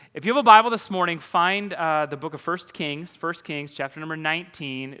If you have a Bible this morning, find the book of 1 Kings. 1 Kings, chapter number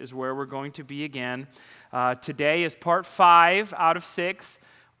 19 is where we're going to be again. Today is part 5 out of 6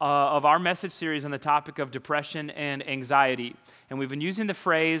 of our message series on the topic of depression and anxiety. And we've been using the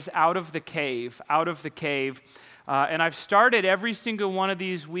phrase, out of the cave, out of the cave. And I've started every single one of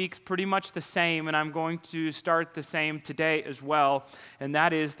these weeks pretty much the same, and I'm going to start the same today as well. And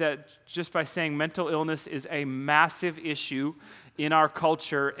that is that just by saying mental illness is a massive issue in our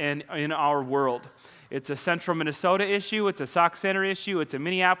culture and in our world. It's a central Minnesota issue, it's a Sauk Center issue, it's a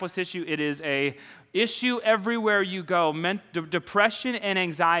Minneapolis issue, it is a issue everywhere you go, depression and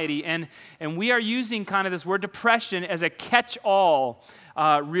anxiety. And we are using kind of this word depression as a catch-all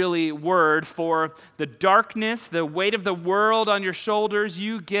really word for the darkness, the weight of the world on your shoulders.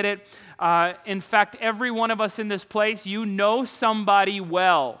 You get it. In fact, every one of us in this place, you know somebody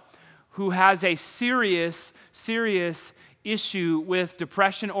well who has a serious issue with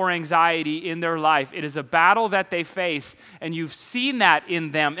depression or anxiety in their life. It is a battle that they face, and you've seen that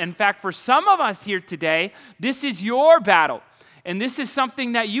in them. In fact, for some of us here today, this is your battle. And this is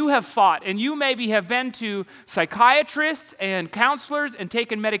something that you have fought, and you maybe have been to psychiatrists and counselors and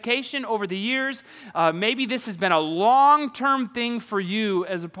taken medication over the years. Maybe this has been a long-term thing for you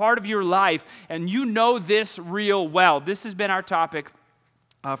as a part of your life, and you know this real well. This has been our topic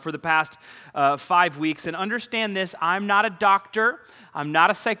for the past 5 weeks. And understand this, I'm not a doctor, I'm not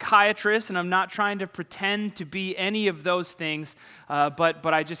a psychiatrist, and I'm not trying to pretend to be any of those things, but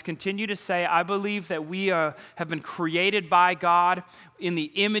I just continue to say I believe that we have been created by God in the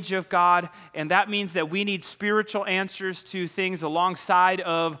image of God, and that means that we need spiritual answers to things alongside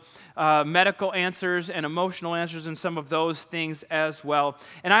of medical answers and emotional answers and some of those things as well.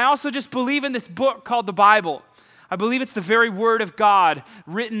 And I also just believe in this book called the Bible. I believe it's the very word of God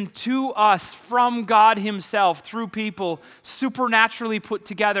written to us from God himself through people supernaturally put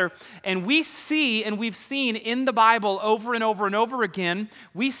together. And we see and we've seen in the Bible over and over and over again,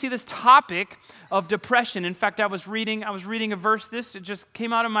 we see this topic of depression. In fact, I was reading a verse, it just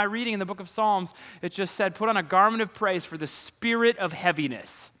came out of my reading in the book of Psalms. It just said, put on a garment of praise for the spirit of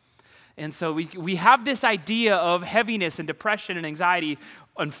heaviness. And so we have this idea of heaviness and depression and anxiety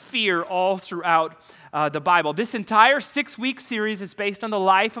and fear all throughout the Bible. This entire 6-week series is based on the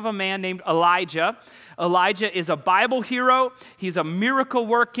life of a man named Elijah. Elijah is a Bible hero. He's a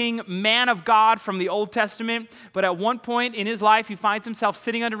miracle-working man of God from the Old Testament. But at one point in his life, he finds himself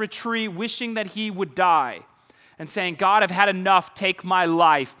sitting under a tree wishing that he would die and saying, God, I've had enough, take my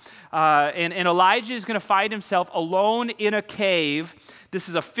life. And Elijah is going to find himself alone in a cave. This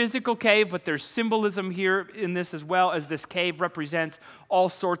is a physical cave, but there's symbolism here in this as well, as this cave represents all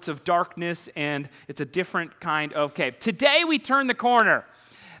sorts of darkness, and it's a different kind of cave. Today we turn the corner.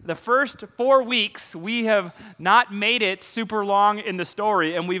 The first 4 weeks, we have not made it super long in the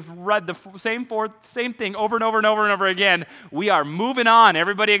story, and we've read the same thing over and over and over and over again. We are moving on.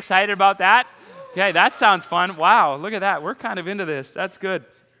 Everybody excited about that? Okay, that sounds fun. Wow, look at that. We're kind of into this. That's good.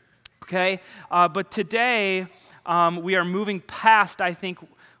 Okay, but today we are moving past, I think,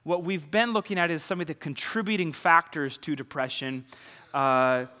 what we've been looking at is some of the contributing factors to depression,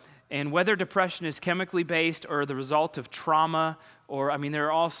 and whether depression is chemically based or the result of trauma, or, there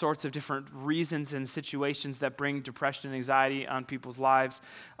are all sorts of different reasons and situations that bring depression and anxiety on people's lives.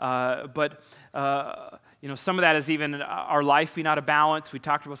 But some of that is even our life being out of balance. We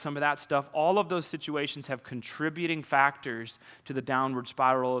talked about some of that stuff. All of those situations have contributing factors to the downward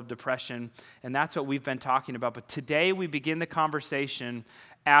spiral of depression, and that's what we've been talking about. But today we begin the conversation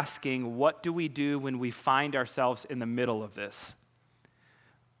asking, what do we do when we find ourselves in the middle of this?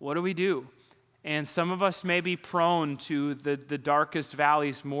 What do we do? And some of us may be prone to the darkest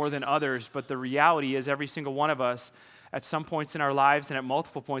valleys more than others, but the reality is every single one of us, at some points in our lives and at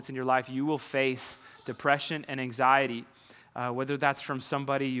multiple points in your life, you will face depression and anxiety, whether that's from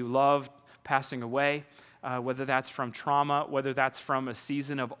somebody you love passing away, whether that's from trauma, whether that's from a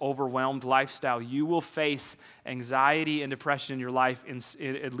season of overwhelmed lifestyle. You will face anxiety and depression in your life,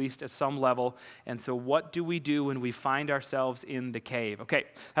 at least at some level. And so what do we do when we find ourselves in the cave? Okay,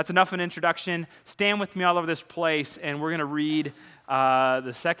 that's enough of an introduction. Stand with me all over this place, and we're going to read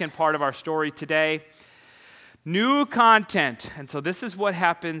the second part of our story today. New content. And so this is what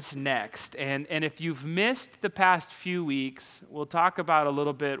happens next. And if you've missed the past few weeks, we'll talk about a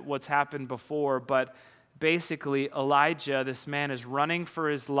little bit what's happened before, but basically, Elijah, this man, is running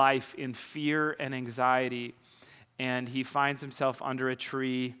for his life in fear and anxiety, and he finds himself under a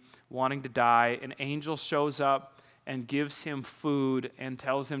tree wanting to die. An angel shows up and gives him food and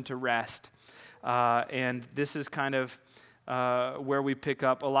tells him to rest. And this is kind of where we pick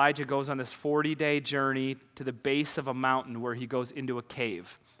up. Elijah goes on this 40-day journey to the base of a mountain where he goes into a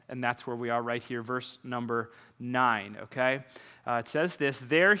cave. And that's where we are right here, verse number 9, okay? It says this,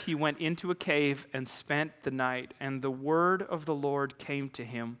 "There he went into a cave and spent the night, and the word of the Lord came to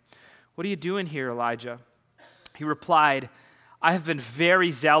him. 'What are you doing here, Elijah?' He replied, 'I have been very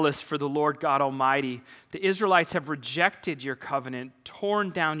zealous for the Lord God Almighty. The Israelites have rejected your covenant,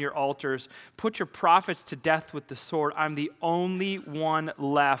 torn down your altars, put your prophets to death with the sword. I'm the only one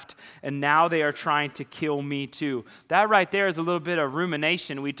left, and now they are trying to kill me too.'" That right there is a little bit of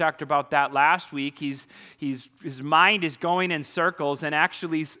rumination. We talked about that last week. His mind is going in circles, and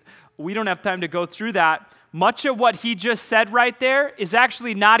actually, we don't have time to go through that. Much of what he just said right there is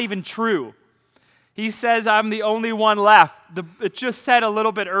actually not even true. He says, "I'm the only one left." It just said a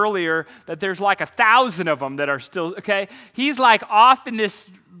little bit earlier that there's like 1,000 of them that are still, okay? He's like off in this,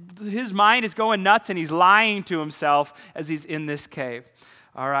 his mind is going nuts, and he's lying to himself as he's in this cave.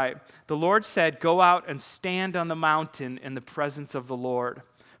 All right. The Lord said, "Go out and stand on the mountain in the presence of the Lord,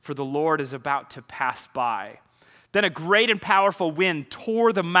 for the Lord is about to pass by." Then a great and powerful wind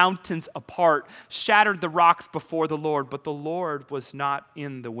tore the mountains apart, shattered the rocks before the Lord, but the Lord was not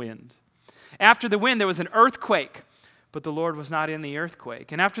in the wind. After the wind, there was an earthquake, but the Lord was not in the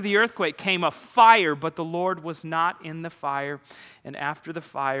earthquake. And after the earthquake came a fire, but the Lord was not in the fire. And after the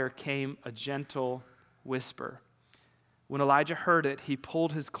fire came a gentle whisper. When Elijah heard it, he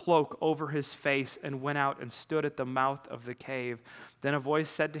pulled his cloak over his face and went out and stood at the mouth of the cave. Then a voice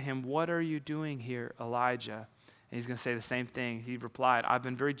said to him, "What are you doing here, Elijah?" And he's going to say the same thing. He replied, "I've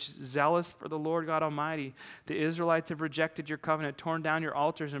been very zealous for the Lord God Almighty. The Israelites have rejected your covenant, torn down your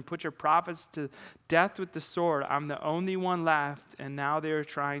altars, and put your prophets to death with the sword. I'm the only one left, and now they are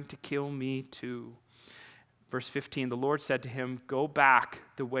trying to kill me too." Verse 15, the Lord said to him, "Go back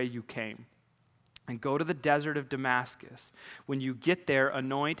the way you came, and go to the desert of Damascus. When you get there,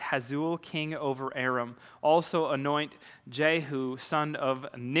 anoint Hazael king over Aram. Also anoint Jehu, son of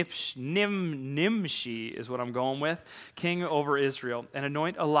Nimshi, is what I'm going with, king over Israel. And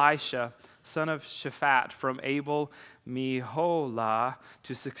anoint Elisha, son of Shaphat, from Abel Meholah,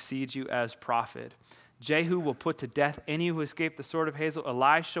 to succeed you as prophet. Jehu will put to death any who escape the sword of Hazael.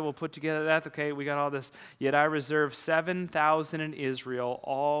 Elisha will put together death." Okay, we got all this. "Yet I reserve 7,000 in Israel,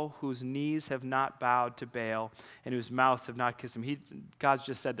 all whose knees have not bowed to Baal and whose mouths have not kissed him." God's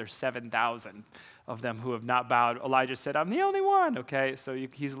just said there's 7,000 of them who have not bowed. Elijah said, "I'm the only one." Okay, so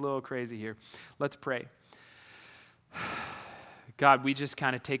he's a little crazy here. Let's pray. God, we just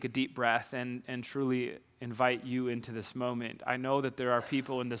kind of take a deep breath and truly invite you into this moment. I know that there are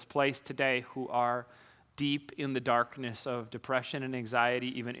people in this place today who are deep in the darkness of depression and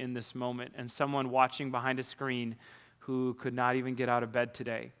anxiety, even in this moment, and someone watching behind a screen who could not even get out of bed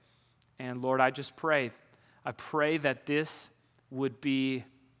today. And Lord, I just pray. I pray that this would be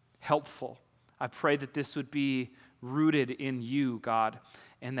helpful. I pray that this would be rooted in you, God,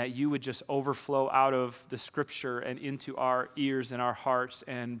 and that you would just overflow out of the scripture and into our ears and our hearts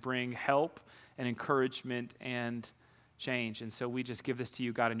and bring help and encouragement and change. And so we just give this to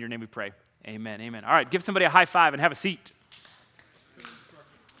you, God, in your name we pray. Amen, amen. All right, give somebody a high five and have a seat.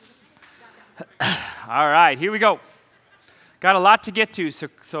 All right, here we go. Got a lot to get to,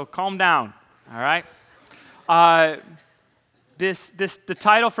 so calm down, all right? The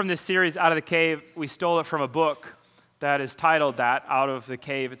title from this series, Out of the Cave, we stole it from a book that is titled that, Out of the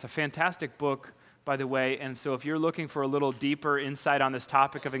Cave. It's a fantastic book, by the way, and so if you're looking for a little deeper insight on this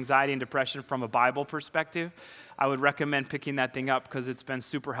topic of anxiety and depression from a Bible perspective, I would recommend picking that thing up because it's been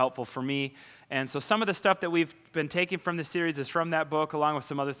super helpful for me. And so some of the stuff that we've been taking from this series is from that book, along with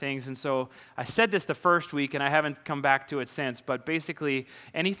some other things. And so I said this the first week, and I haven't come back to it since, but basically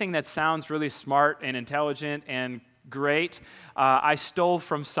anything that sounds really smart and intelligent and great, I stole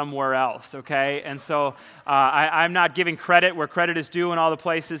from somewhere else, okay? And so I'm not giving credit where credit is due in all the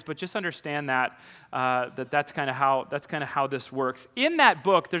places, but just understand that that's kind of how this works. In that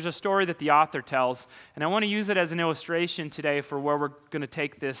book, there's a story that the author tells, and I want to use it as an illustration today for where we're going to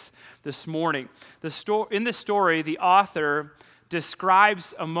take this morning. In this story, the author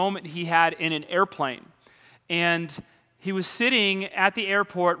describes a moment he had in an airplane, and he was sitting at the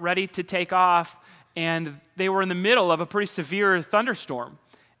airport ready to take off, and they were in the middle of a pretty severe thunderstorm.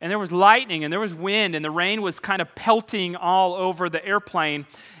 And there was lightning, and there was wind, and the rain was kind of pelting all over the airplane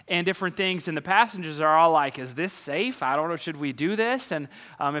and different things. And the passengers are all like, "Is this safe? I don't know, should we do this?" And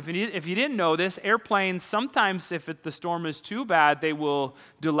if you didn't know this, airplanes, sometimes if the storm is too bad, they will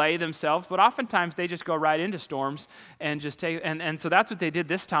delay themselves. But oftentimes, they just go right into storms and just take, and so that's what they did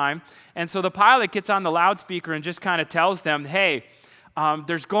this time. And so the pilot gets on the loudspeaker and just kind of tells them, "Hey,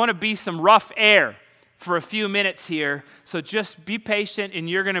 there's going to be some rough air for a few minutes here, so just be patient and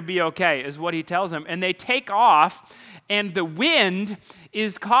you're going to be okay," is what he tells them. And they take off, and the wind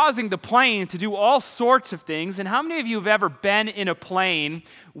is causing the plane to do all sorts of things. And how many of you have ever been in a plane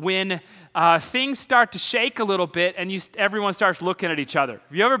when things start to shake a little bit and everyone starts looking at each other?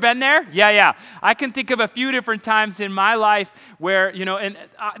 Have you ever been there? Yeah. I can think of a few different times in my life where, and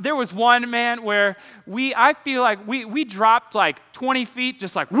there was one, man, where I feel like we dropped like 20 feet,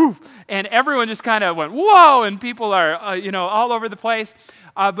 just like, woof, and everyone just kind of went, whoa, and people are, all over the place.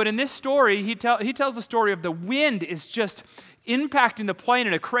 But in this story, he tells the story of the wind is just impacting the plane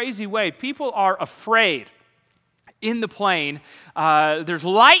in a crazy way. People are afraid in the plane. There's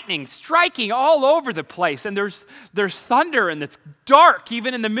lightning striking all over the place, and there's thunder, and it's dark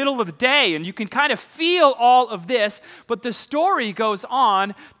even in the middle of the day, and you can kind of feel all of this. But the story goes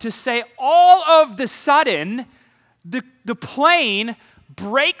on to say all of the sudden, the plane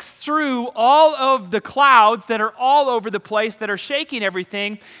breaks through all of the clouds that are all over the place that are shaking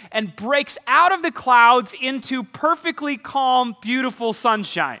everything and breaks out of the clouds into perfectly calm, beautiful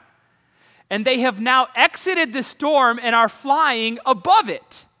sunshine. And they have now exited the storm and are flying above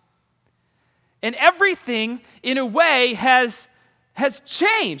it. And everything, in a way, has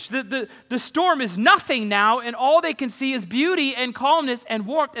changed. The storm is nothing now, and all they can see is beauty and calmness and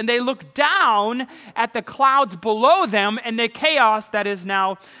warmth. And they look down at the clouds below them and the chaos that is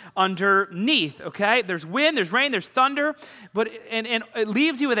now underneath, okay? There's wind, there's rain, there's thunder, but and it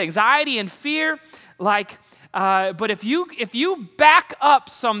leaves you with anxiety and fear, but if you back up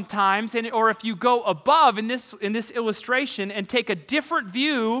sometimes, or if you go above in this illustration and take a different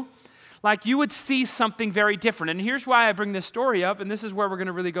view, like you would see something very different. And here's why I bring this story up, and this is where we're going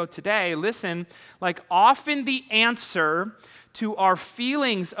to really go today. Listen, like often the answer to our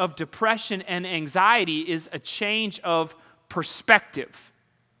feelings of depression and anxiety is a change of perspective.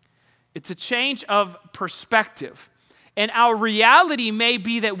 It's a change of perspective. And our reality may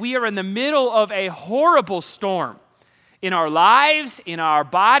be that we are in the middle of a horrible storm in our lives, in our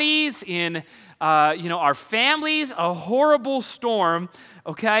bodies, in our families, a horrible storm,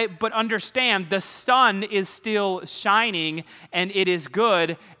 okay? But understand, the sun is still shining, and it is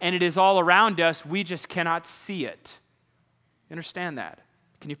good, and it is all around us. We just cannot see it. Understand that?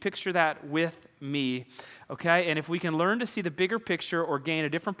 Can you picture that with me? Okay, and if we can learn to see the bigger picture or gain a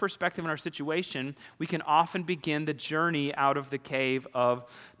different perspective in our situation, we can often begin the journey out of the cave of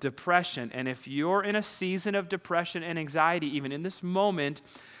depression. And if you're in a season of depression and anxiety, even in this moment,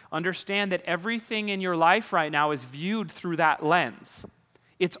 understand that everything in your life right now is viewed through that lens.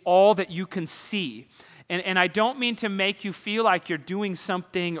 It's all that you can see. And I don't mean to make you feel like you're doing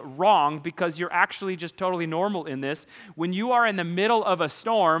something wrong, because you're actually just totally normal in this. When you are in the middle of a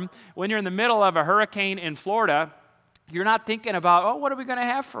storm, when you're in the middle of a hurricane in Florida, you're not thinking about, what are we going to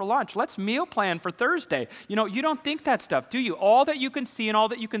have for lunch? Let's meal plan for Thursday. You don't think that stuff, do you? All that you can see and all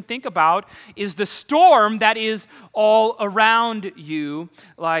that you can think about is the storm that is all around you.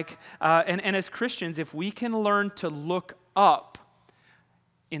 And as Christians, if we can learn to look up,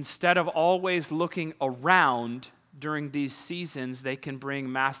 instead of always looking around during these seasons, they can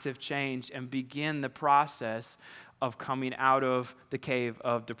bring massive change and begin the process of coming out of the cave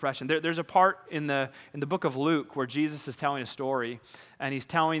of depression. There's a part in the book of Luke where Jesus is telling a story, and he's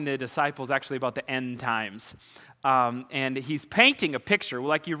telling the disciples actually about the end times. And he's painting a picture.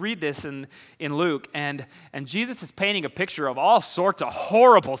 Like you read this in Luke, and Jesus is painting a picture of all sorts of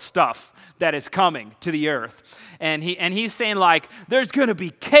horrible stuff that is coming to the earth. And he's saying, like, there's going to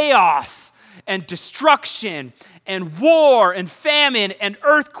be chaos and destruction and war and famine and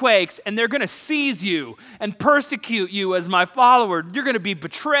earthquakes, and they're going to seize you and persecute you as my follower. You're going to be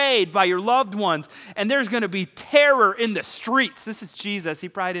betrayed by your loved ones, and there's going to be terror in the streets. This is Jesus. He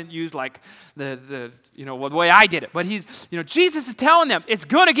probably didn't use like the way I did it, but Jesus is telling them it's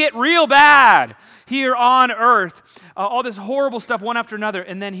going to get real bad here on earth. All this horrible stuff one after another.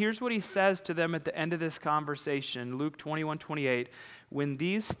 And then here's what he says to them at the end of this conversation, Luke 21:28. When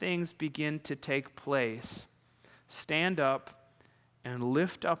these things begin to take place, stand up and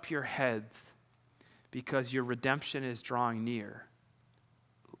lift up your heads, because your redemption is drawing near.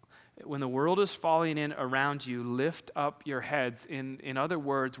 When the world is falling in around you, lift up your heads. In other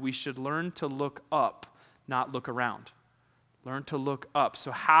words, we should learn to look up, not look around. Learn to look up.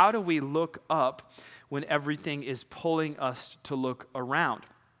 So how do we look up when everything is pulling us to look around?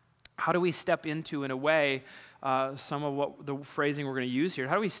 How do we step into, in a way, some of what the phrasing we're going to use here,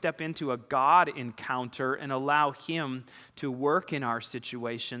 how do we step into a God encounter and allow Him to work in our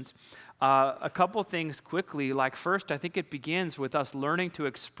situations? A couple things quickly. Like first, I think it begins with us learning to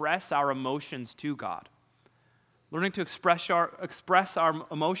express our emotions to God. Learning to express our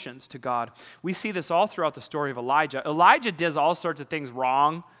emotions to God. We see this all throughout the story of Elijah. Elijah does all sorts of things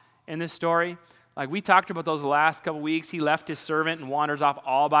wrong in this story. Like we talked about those the last couple weeks. He left his servant and wanders off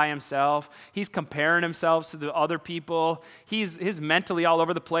all by himself. He's comparing himself to the other people. He's mentally all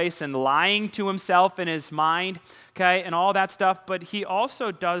over the place and lying to himself in his mind, okay, and all that stuff. But he also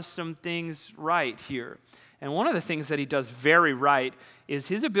does some things right here. And one of the things that he does very right is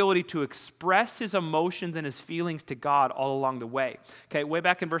his ability to express his emotions and his feelings to God all along the way. Okay, way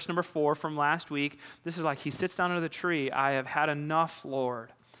back in verse number 4 from last week, this is like he sits down under the tree. I have had enough,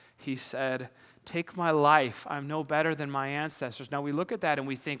 Lord. He said, take my life. I'm no better than my ancestors. Now we look at that and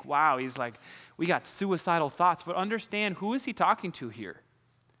we think, wow, he's like, we got suicidal thoughts. But understand, who is he talking to here?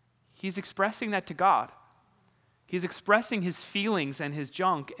 He's expressing that to God. He's expressing his feelings and his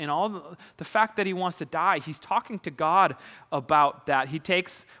junk and all the fact that he wants to die. He's talking to God about that. He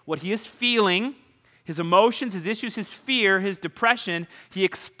takes what he is feeling, his emotions, his issues, his fear, his depression. He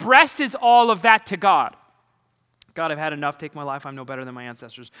expresses all of that to God. God, I've had enough. Take my life. I'm no better than my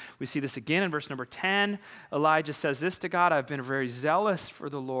ancestors. We see this again in verse number 10. Elijah says this to God, I've been very zealous for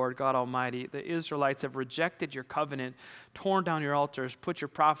the Lord God Almighty. The Israelites have rejected your covenant, torn down your altars, put your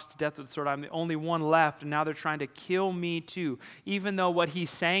prophets to death with the sword. I'm the only one left, and now they're trying to kill me too. Even though what he's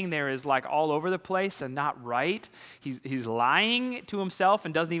saying there is like all over the place and not right. He's lying to himself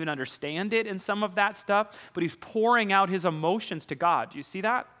and doesn't even understand it in some of that stuff, but he's pouring out his emotions to God. Do you see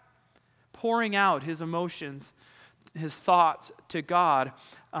that? Pouring out his emotions, his thoughts to God.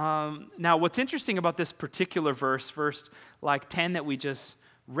 Now, what's interesting about this particular verse like 10 that we just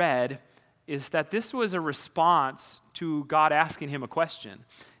read, is that this was a response to God asking him a question.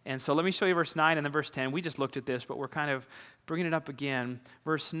 And so let me show you verse 9 and then verse 10. We just looked at this, but we're kind of bringing it up again.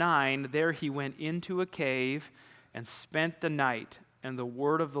 Verse 9, there he went into a cave and spent the night, and the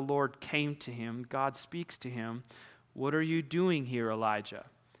word of the Lord came to him. God speaks to him, what are you doing here, Elijah?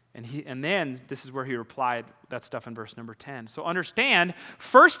 And then this is where he replied that stuff in verse number 10. So understand,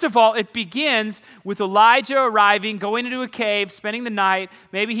 first of all, it begins with Elijah arriving, going into a cave, spending the night.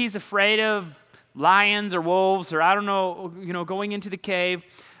 Maybe he's afraid of lions or wolves or I don't know, going into the cave.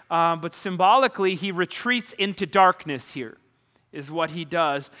 But symbolically, he retreats into darkness here is what he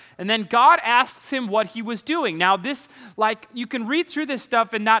does. And then God asks him what he was doing. Now this, you can read through this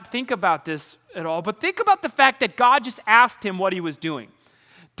stuff and not think about this at all, but think about the fact that God just asked him what he was doing.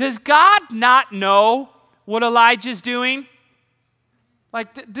 Does God not know what Elijah's doing?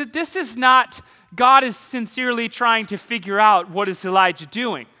 This is not, God is sincerely trying to figure out what is Elijah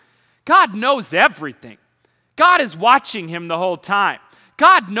doing. God knows everything. God is watching him the whole time.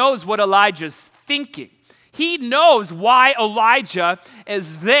 God knows what Elijah's thinking. He knows why Elijah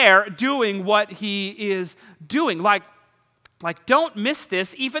is there doing what he is doing. Don't miss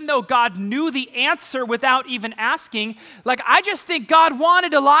this, even though God knew the answer without even asking. I just think God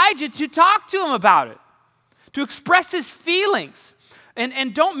wanted Elijah to talk to him about it, to express his feelings.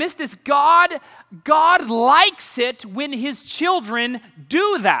 And don't miss this, God likes it when his children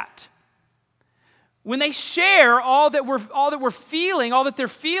do that. When they share all that they're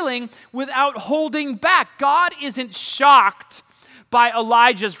feeling without holding back. God isn't shocked by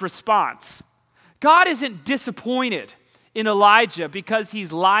Elijah's response. God isn't disappointed in Elijah because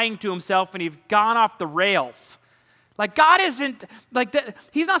he's lying to himself and he's gone off the rails. God isn't like that.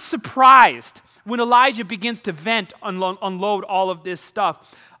 He's not surprised when Elijah begins to vent, unload all of this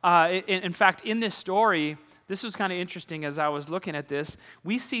stuff. In fact, in this story, this was kind of interesting as I was looking at this.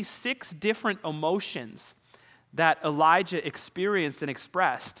 We see 6 different emotions that Elijah experienced and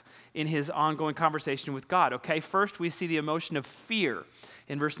expressed in his ongoing conversation with God. Okay, first we see the emotion of fear.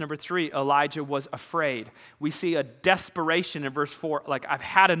 In verse number 3, Elijah was afraid. We see a desperation in verse 4, I've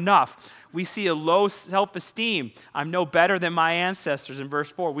had enough. We see a low self-esteem. I'm no better than my ancestors in verse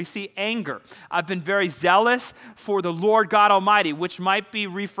 4. We see anger. I've been very zealous for the Lord God Almighty, which might be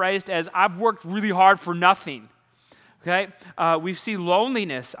rephrased as I've worked really hard for nothing. Okay, we see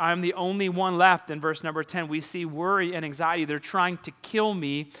loneliness. I'm the only one left in verse number 10. We see worry and anxiety. They're trying to kill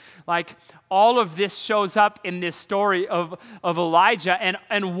me. All of this shows up in this story of Elijah.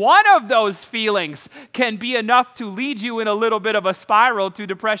 And one of those feelings can be enough to lead you in a little bit of a spiral to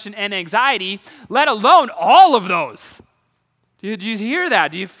depression and anxiety, let alone all of those. Do you hear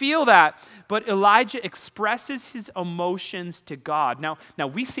that? Do you feel that? But Elijah expresses his emotions to God. Now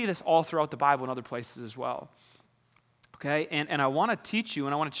we see this all throughout the Bible and other places as well. Okay, and I want to teach you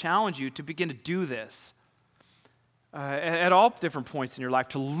and I want to challenge you to begin to do this at all different points in your life,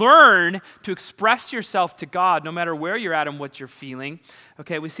 to learn to express yourself to God no matter where you're at and what you're feeling.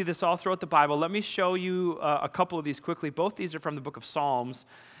 Okay, we see this all throughout the Bible. Let me show you a couple of these quickly. Both these are from the book of Psalms.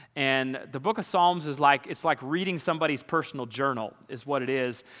 And the book of Psalms is it's like reading somebody's personal journal is what it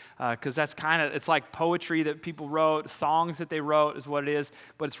is, because that's it's like poetry that people wrote, songs that they wrote is what it is,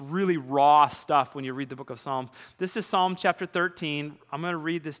 but it's really raw stuff when you read the book of Psalms. This is Psalm chapter 13. I'm going to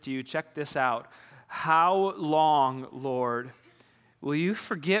read this to you. Check this out. How long, Lord, will you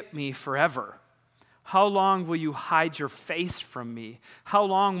forget me forever? How long will you hide your face from me? How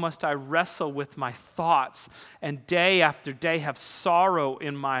long must I wrestle with my thoughts and day after day have sorrow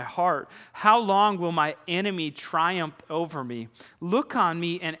in my heart? How long will my enemy triumph over me? Look on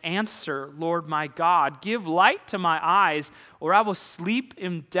me and answer, Lord my God. Give light to my eyes, or I will sleep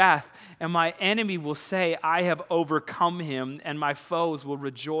in death, and my enemy will say, I have overcome him, and my foes will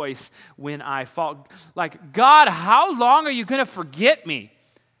rejoice when I fall. Like, God, how long are you going to forget me?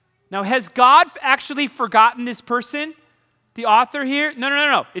 Now, has God actually forgotten this person, the author here?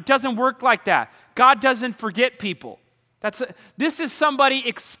 No. It doesn't work like that. God doesn't forget people. This is somebody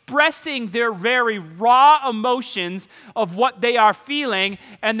expressing their very raw emotions of what they are feeling,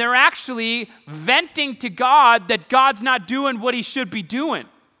 and they're actually venting to God that God's not doing what he should be doing.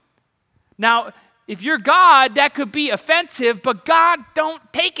 Now, if you're God, that could be offensive, but God don't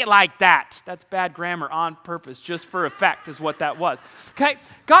take it like that. That's bad grammar on purpose, just for effect is what that was. Okay?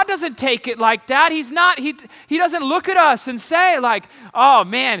 God doesn't take it like that. He doesn't look at us and say like, oh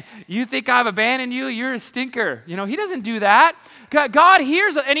man, you think I've abandoned you? You're a stinker. He doesn't do that. God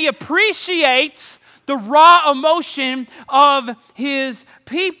hears it and he appreciates the raw emotion of his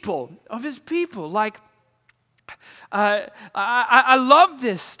people. I love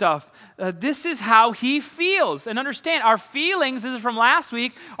this stuff. This is how he feels. And understand, our feelings, this is from last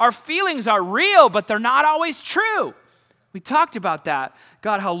week, our feelings are real, but they're not always true. We talked about that.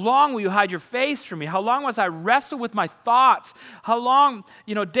 God, how long will you hide your face from me? How long must I wrestle with my thoughts? How long,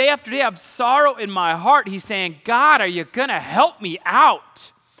 day after day I have sorrow in my heart. He's saying, God, are you going to help me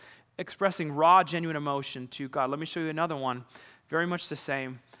out? Expressing raw, genuine emotion to God. Let me show you another one. Very much the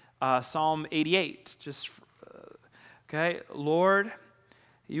same. Psalm 88. Okay, Lord,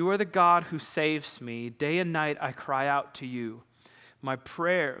 you are the God who saves me. Day and night I cry out to you.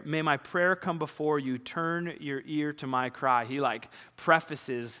 May my prayer come before you. Turn your ear to my cry. He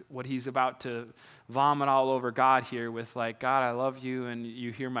prefaces what he's about to vomit all over God here with God, I love you and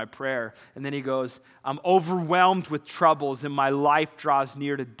you hear my prayer. And then he goes, I'm overwhelmed with troubles and my life draws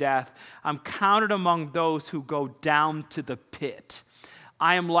near to death. I'm counted among those who go down to the pit.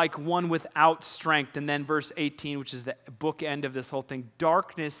 I am like one without strength. And then verse 18, which is the bookend of this whole thing,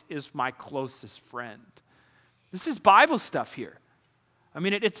 darkness is my closest friend. This is Bible stuff here. I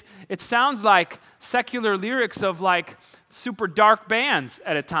mean, it sounds like secular lyrics of super dark bands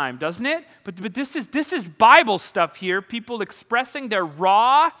at a time, doesn't it? But this is Bible stuff here. People expressing their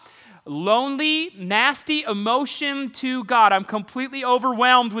raw, lonely, nasty emotion to God. I'm completely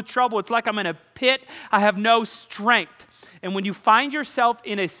overwhelmed with trouble. It's like I'm in a pit. I have no strength. And when you find yourself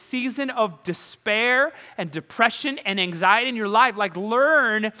in a season of despair and depression and anxiety in your life,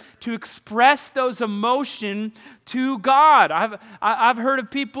 learn to express those emotions to God. I've heard of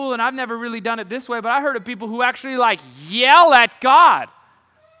people, and I've never really done it this way, but I heard of people who actually yell at God.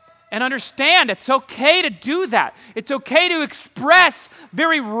 And understand, it's okay to do that. It's okay to express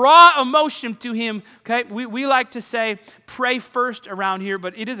very raw emotion to him. Okay, we like to say, pray first around here,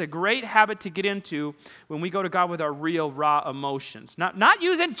 but it is a great habit to get into when we go to God with our real raw emotions. Not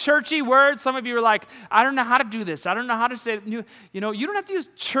using churchy words. Some of you are like, I don't know how to do this. I don't know how to say it. You don't have to use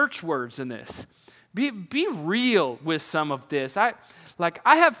church words in this. Be real with some of this. I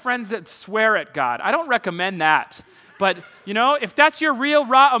have friends that swear at God. I don't recommend that. But, if that's your real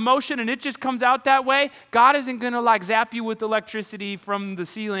raw emotion and it just comes out that way, God isn't going to zap you with electricity from the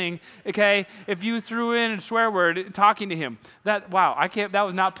ceiling, okay, if you threw in a swear word talking to him. That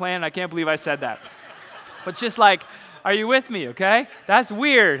was not planned. I can't believe I said that. But just are you with me, okay? That's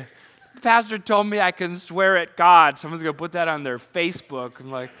weird. The pastor told me I can swear at God. Someone's going to put that on their Facebook. I'm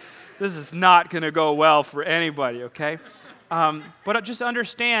like, this is not going to go well for anybody, okay? But just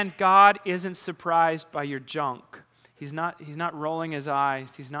understand, God isn't surprised by your junk. He's not rolling his eyes.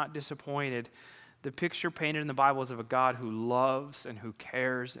 He's not disappointed. The picture painted in the Bible is of a God who loves and who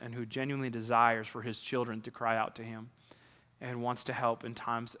cares and who genuinely desires for his children to cry out to him and wants to help in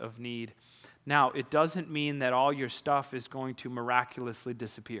times of need. Now, it doesn't mean that all your stuff is going to miraculously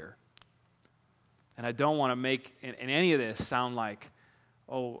disappear. And I don't want to make in any of this sound like,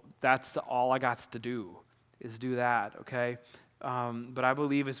 oh, that's all I got to do is do that, okay? But I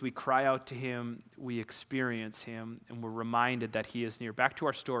believe as we cry out to him, we experience him, and we're reminded that he is near. Back to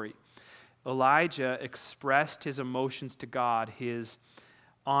our story. Elijah expressed his emotions to God, his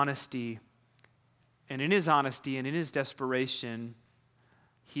honesty, and in his honesty and in his desperation,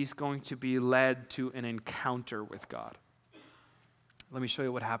 he's going to be led to an encounter with God. Let me show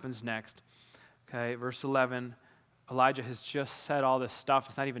you what happens next. Okay, verse 11, Elijah has just said all this stuff.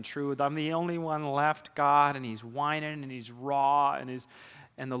 It's not even true. I'm the only one left, God, and he's whining and he's raw.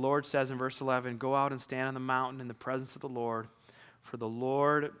 And the Lord says in verse 11, go out and stand on the mountain in the presence of the Lord, for the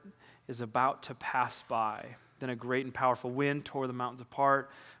Lord is about to pass by. Then a great and powerful wind tore the mountains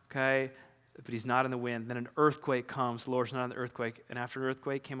apart, okay? But he's not in the wind. Then an earthquake comes. The Lord's not in the earthquake. And after an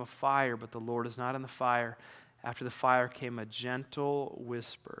earthquake came a fire, but the Lord is not in the fire. After the fire came a gentle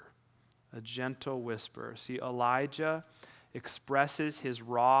whisper. A gentle whisper. See, Elijah expresses his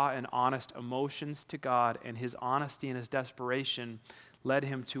raw and honest emotions to God, and his honesty and his desperation led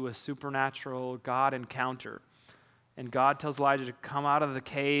him to a supernatural God encounter. And God tells Elijah to come out of the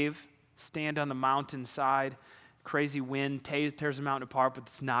cave, stand on the mountainside. Crazy wind tears the mountain apart, but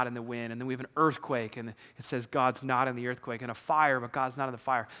it's not in the wind. And then we have an earthquake, and it says God's not in the earthquake. And a fire, but God's not in the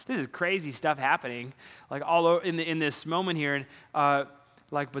fire. This is crazy stuff happening, like all over in this moment here. And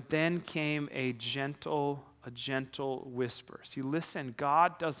but then came a gentle whisper. See, listen,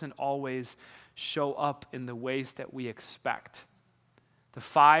 God doesn't always show up in the ways that we expect. The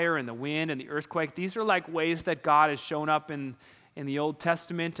fire and the wind and the earthquake, these are like ways that God has shown up in the Old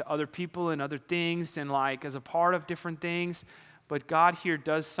Testament to other people and other things and like as a part of different things. But God here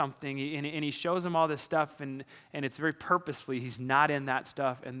does something and he shows them all this stuff and it's very purposefully. He's not in that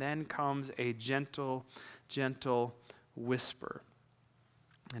stuff. And then comes a gentle whisper.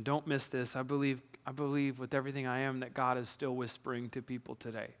 And don't miss this. I believe with everything I am that God is still whispering to people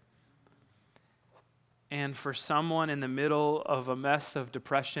today. And for someone in the middle of a mess of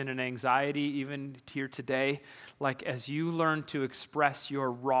depression and anxiety, even here today, like as you learn to express your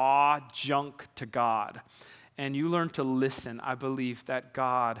raw junk to God and you learn to listen, I believe that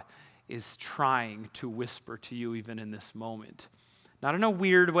God is trying to whisper to you even in this moment. Not in a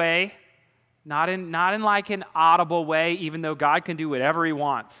weird way, not in like an audible way, even though God can do whatever he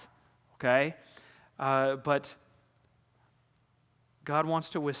wants, okay? But God wants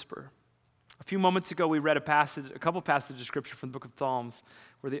to whisper. A few moments ago, we read a couple passages of scripture from the book of Psalms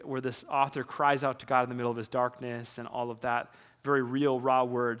where this author cries out to God in the middle of his darkness and all of that. Very real, raw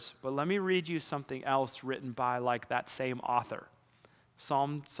words. But let me read you something else written by like that same author.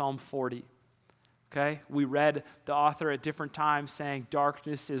 Psalm 40. Okay? We read the author at different times saying,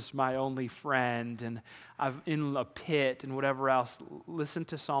 darkness is my only friend, and I'm in a pit and whatever else. Listen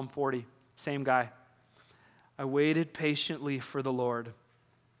to Psalm 40. Same guy. I waited patiently for the Lord,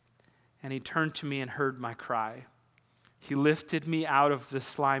 and he turned to me and heard my cry. He lifted me out of the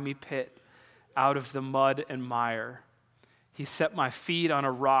slimy pit, out of the mud and mire. He set my feet on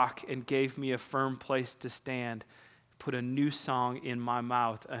a rock and gave me a firm place to stand. Put a new song in my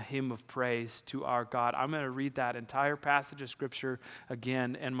mouth, a hymn of praise to our God. I'm going to read that entire passage of Scripture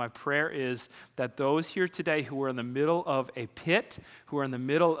again, and my prayer is that those here today who are in the middle of a pit, who are in the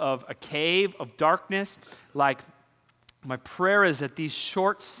middle of a cave of darkness, my prayer is that these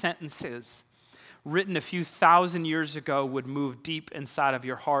short sentences written a few thousand years ago would move deep inside of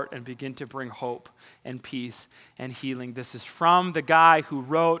your heart and begin to bring hope and peace and healing. This is from the guy who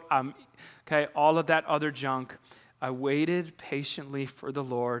wrote, all of that other junk. I waited patiently for the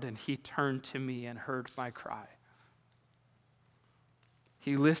Lord, and he turned to me and heard my cry.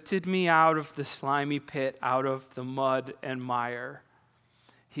 He lifted me out of the slimy pit, out of the mud and mire.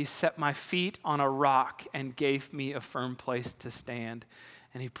 He set my feet on a rock and gave me a firm place to stand.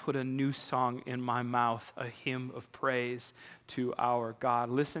 And he put a new song in my mouth, a hymn of praise to our God.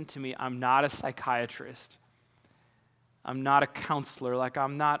 Listen to me, I'm not a psychiatrist. I'm not a counselor.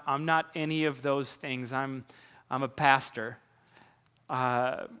 I'm not any of those things. I'm a pastor.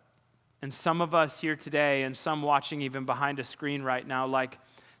 And some of us here today, and some watching even behind a screen right now,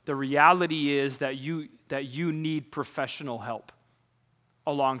 the reality is that you need professional help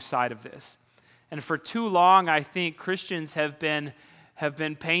alongside of this. And for too long, I think Christians have been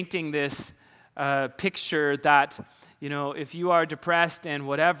painting this picture that, if you are depressed and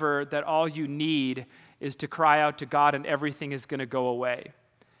whatever, that all you need is to cry out to God and everything is going to go away.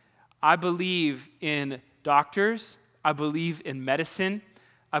 I believe in doctors. I believe in medicine.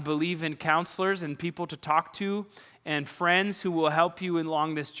 I believe in counselors and people to talk to and friends who will help you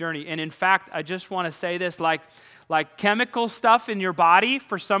along this journey. And in fact, I just want to say this, like chemical stuff in your body,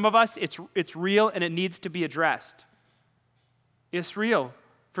 for some of us, it's real and it needs to be addressed. It's real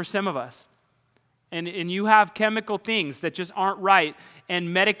for some of us. And you have chemical things that just aren't right.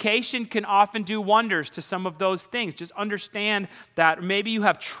 And medication can often do wonders to some of those things. Just understand that maybe you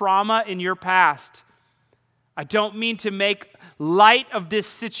have trauma in your past. I don't mean to make light of this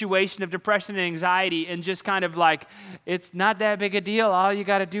situation of depression and anxiety and just kind of like, it's not that big a deal. All you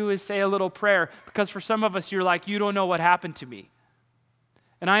got to do is say a little prayer. Because for some of us, you're like, you don't know what happened to me.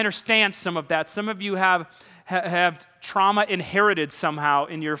 And I understand some of that. Some of you have trauma inherited somehow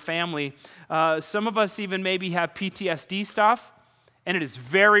in your family. Some of us even maybe have PTSD stuff, and it is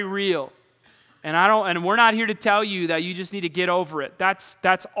very real. And we're not here to tell you that you just need to get over it.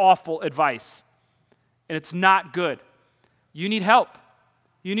 That's awful advice. And it's not good. You need help.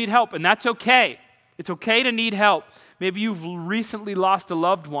 You need help, and that's okay. It's okay to need help. Maybe you've recently lost a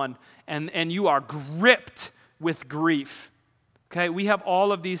loved one, and you are gripped with grief. Okay, we have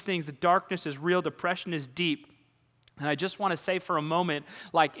all of these things. The darkness is real. Depression is deep. And I just want to say for a moment,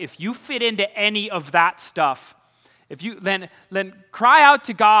 like if you fit into any of that stuff, if you then cry out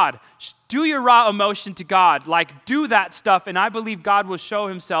to God, do your raw emotion to God, like do that stuff, and I believe God will show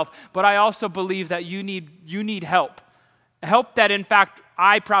himself, but I also believe that you need help. Help that, in fact,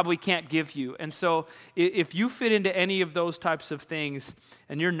 I probably can't give you. And so if you fit into any of those types of things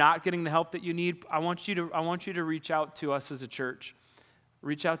and you're not getting the help that you need, I want you to reach out to us as a church.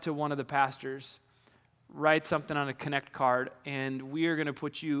 Reach out to one of the pastors. Write something on a Connect card, and we are going to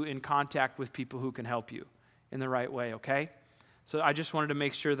put you in contact with people who can help you in the right way, okay? So I just wanted to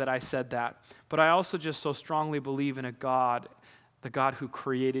make sure that I said that. But I also just so strongly believe in a God, the God who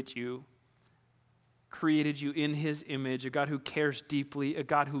created you in his image, a God who cares deeply, a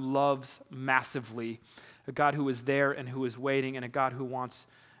God who loves massively, a God who is there and who is waiting, and a God who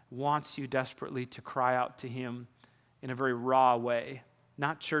wants you desperately to cry out to him in a very raw way.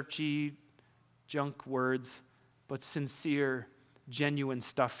 Not churchy, junk words, but sincere, genuine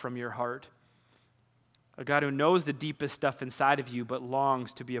stuff from your heart. A God who knows the deepest stuff inside of you, but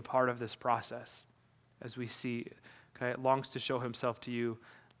longs to be a part of this process, as we see. Okay, longs to show himself to you.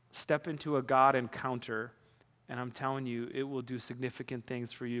 Step into a God encounter, and I'm telling you, it will do significant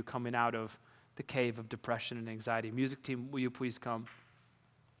things for you coming out of the cave of depression and anxiety. Music team, will you please come?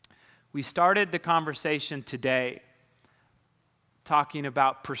 We started the conversation today talking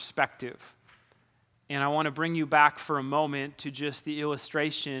about perspective, and I want to bring you back for a moment to just the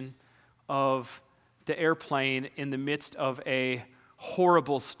illustration of the airplane in the midst of a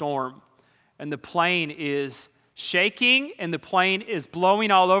horrible storm, and the plane is shaking, and the plane is blowing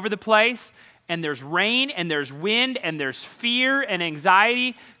all over the place, and there's rain, and there's wind, and there's fear and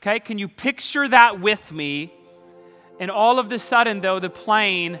anxiety. Okay, can you picture that with me? And all of a sudden, though, the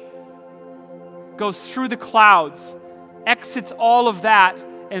plane goes through the clouds, exits all of that,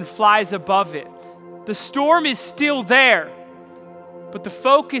 and flies above it. The storm is still there, but the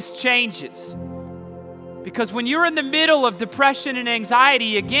focus changes. Because when you're in the middle of depression and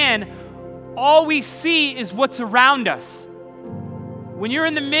anxiety, again, all we see is what's around us. When you're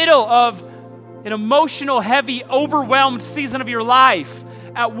in the middle of an emotional, heavy, overwhelmed season of your life,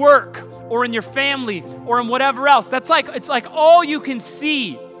 at work, or in your family, or in whatever else, it's like all you can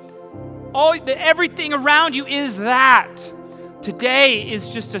see. Everything around you is that. Today is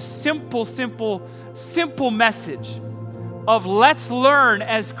just a simple message of let's learn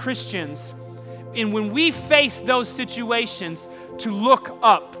as Christians, and when we face those situations, to look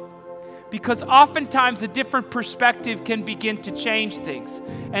up. Because oftentimes a different perspective can begin to change things.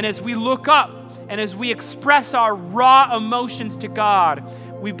 And as we look up and as we express our raw emotions to God,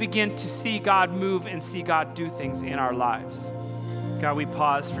 we begin to see God move and see God do things in our lives. God, we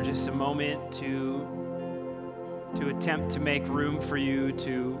pause for just a moment to attempt to make room for you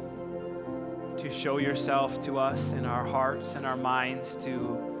to show yourself to us in our hearts and our minds,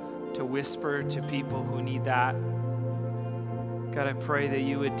 to whisper to people who need that. God, I pray that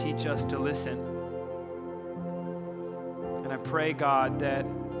you would teach us to listen. And I pray, God, that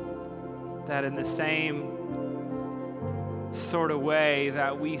in the same sort of way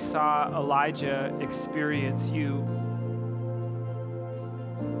that we saw Elijah experience you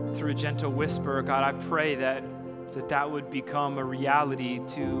through a gentle whisper, God, I pray that would become a reality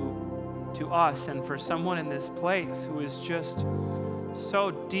to us and for someone in this place who is just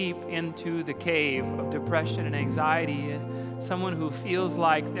so deep into the cave of depression and anxiety, and someone who feels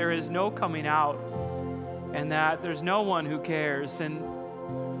like there is no coming out and that there's no one who cares. And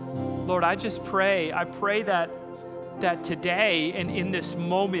Lord, I pray that today and in this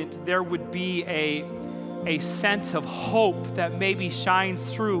moment there would be a sense of hope that maybe shines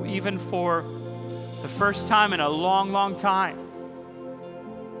through even for the first time in a long, long time.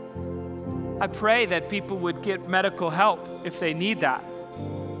 I pray that people would get medical help if they need that.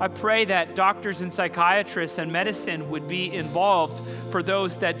 I pray that doctors and psychiatrists and medicine would be involved for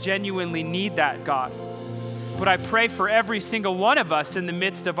those that genuinely need that, God. But I pray for every single one of us in the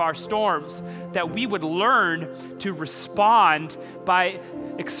midst of our storms that we would learn to respond by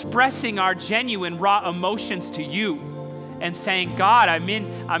expressing our genuine raw emotions to you and saying, God, I'm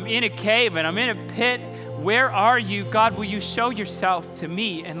in a cave and I'm in a pit. Where are you? God, will you show yourself to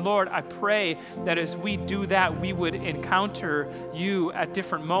me? And Lord, I pray that as we do that, we would encounter you at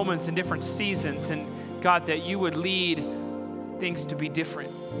different moments and different seasons. And God, that you would lead things to be different.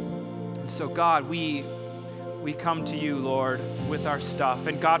 And so God, we come to you, Lord, with our stuff.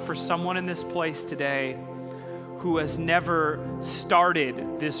 And God, for someone in this place today who has never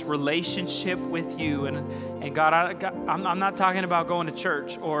started this relationship with you, and God, I'm not talking about going to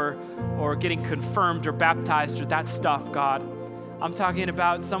church or getting confirmed or baptized or that stuff, God. I'm talking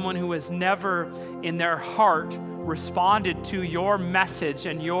about someone who has never in their heart responded to your message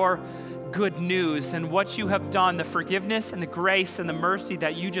and your good news and what you have done, the forgiveness and the grace and the mercy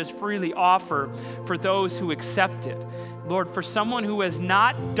that you just freely offer for those who accept it. Lord, for someone who has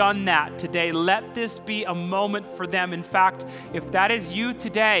not done that today, let this be a moment for them. In fact, if that is you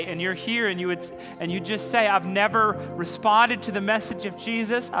today and you're here and you just say, I've never responded to the message of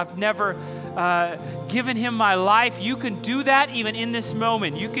Jesus, I've never given him my life, you can do that even in this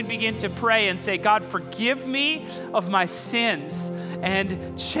moment. You can begin to pray and say, God, forgive me of my sins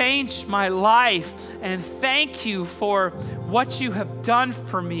and change my life, and thank you for what you have done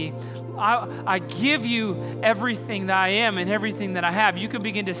for me. I give you everything that I am and everything that I have. You can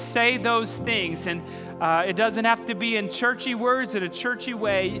begin to say those things, and it doesn't have to be in churchy words in a churchy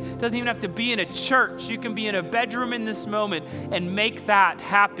way. It doesn't even have to be in a church. You can be in a bedroom in this moment and make that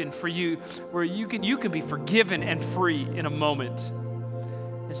happen for you, where you can be forgiven and free in a moment.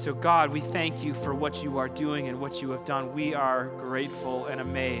 And so, God, we thank you for what you are doing and what you have done. We are grateful and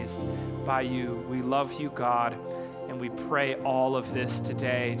amazed by you. We love you, God, and we pray all of this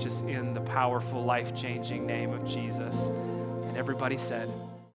today just in the powerful, life-changing name of Jesus. And everybody said,